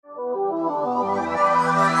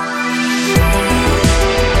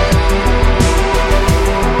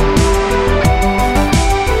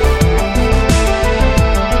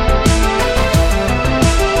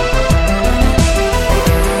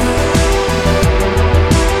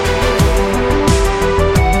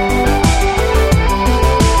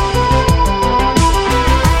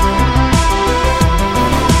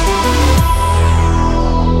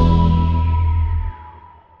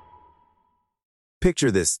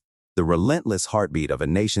Picture this, the relentless heartbeat of a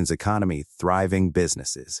nation's economy, thriving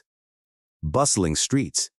businesses, bustling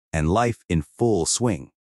streets, and life in full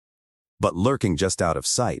swing. But lurking just out of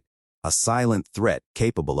sight, a silent threat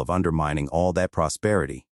capable of undermining all that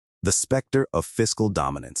prosperity, the specter of fiscal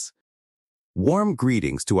dominance. Warm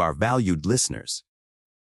greetings to our valued listeners.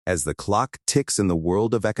 As the clock ticks in the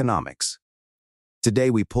world of economics,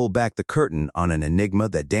 today we pull back the curtain on an enigma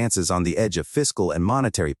that dances on the edge of fiscal and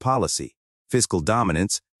monetary policy, fiscal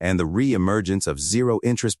dominance, and the re-emergence of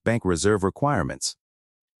zero-interest bank reserve requirements.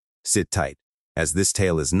 Sit tight, as this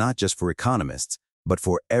tale is not just for economists, but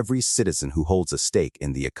for every citizen who holds a stake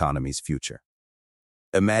in the economy's future.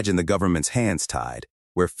 Imagine the government's hands tied,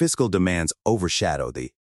 where fiscal demands overshadow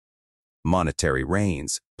the monetary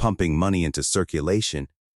reins, pumping money into circulation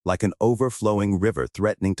like an overflowing river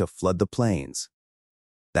threatening to flood the plains.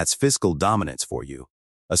 That's fiscal dominance for you,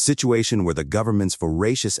 a situation where the government's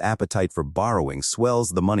voracious appetite for borrowing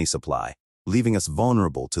swells the money supply, leaving us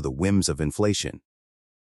vulnerable to the whims of inflation.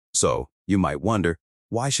 So, you might wonder,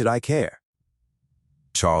 why should I care?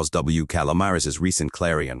 Charles W. Calomiris' recent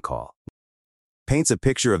clarion call paints a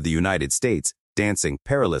picture of the United States dancing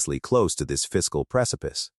perilously close to this fiscal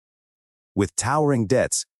precipice. With towering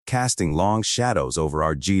debts casting long shadows over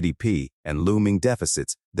our GDP and looming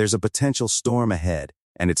deficits, there's a potential storm ahead,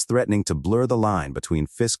 and it's threatening to blur the line between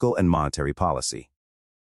fiscal and monetary policy.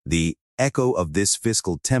 The echo of this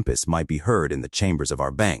fiscal tempest might be heard in the chambers of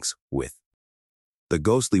our banks, with the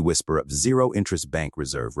ghostly whisper of zero-interest bank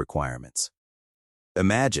reserve requirements.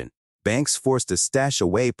 Imagine banks forced to stash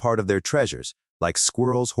away part of their treasures, like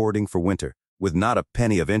squirrels hoarding for winter, with not a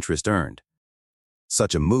penny of interest earned.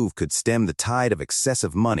 Such a move could stem the tide of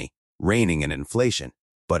excessive money, reigning in inflation,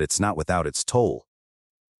 but it's not without its toll.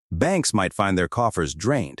 Banks might find their coffers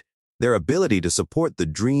drained, their ability to support the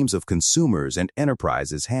dreams of consumers and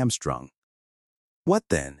enterprises hamstrung. What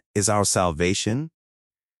then is our salvation?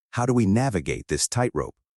 How do we navigate this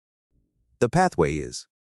tightrope? The pathway is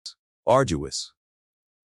arduous.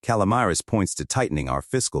 Calomiris points to tightening our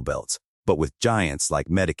fiscal belts, but with giants like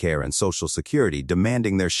Medicare and Social Security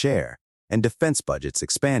demanding their share, and defense budgets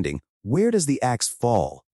expanding, where does the axe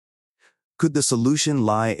fall? Could the solution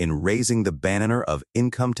lie in raising the banner of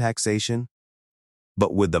income taxation?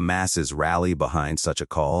 But would the masses rally behind such a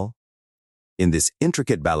call? In this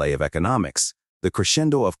intricate ballet of economics, the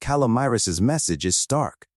crescendo of Calomiris' message is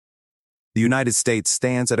stark. The United States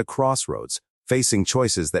stands at a crossroads, facing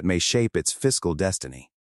choices that may shape its fiscal destiny.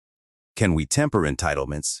 Can we temper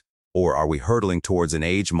entitlements? Or are we hurtling towards an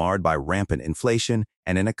age marred by rampant inflation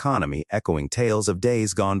and an economy echoing tales of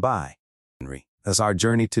days gone by? As our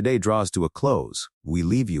journey today draws to a close, we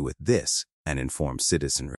leave you with this: an informed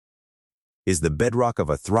citizenry is the bedrock of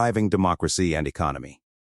a thriving democracy and economy.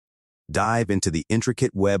 Dive into the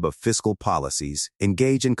intricate web of fiscal policies,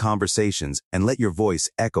 engage in conversations, and let your voice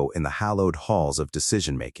echo in the hallowed halls of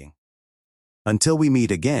decision-making. Until we meet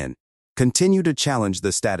again, continue to challenge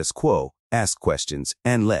the status quo, ask questions,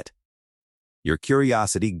 and let your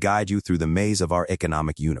curiosity guide you through the maze of our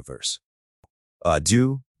economic universe.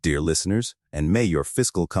 Adieu, dear listeners, and may your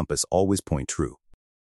fiscal compass always point true.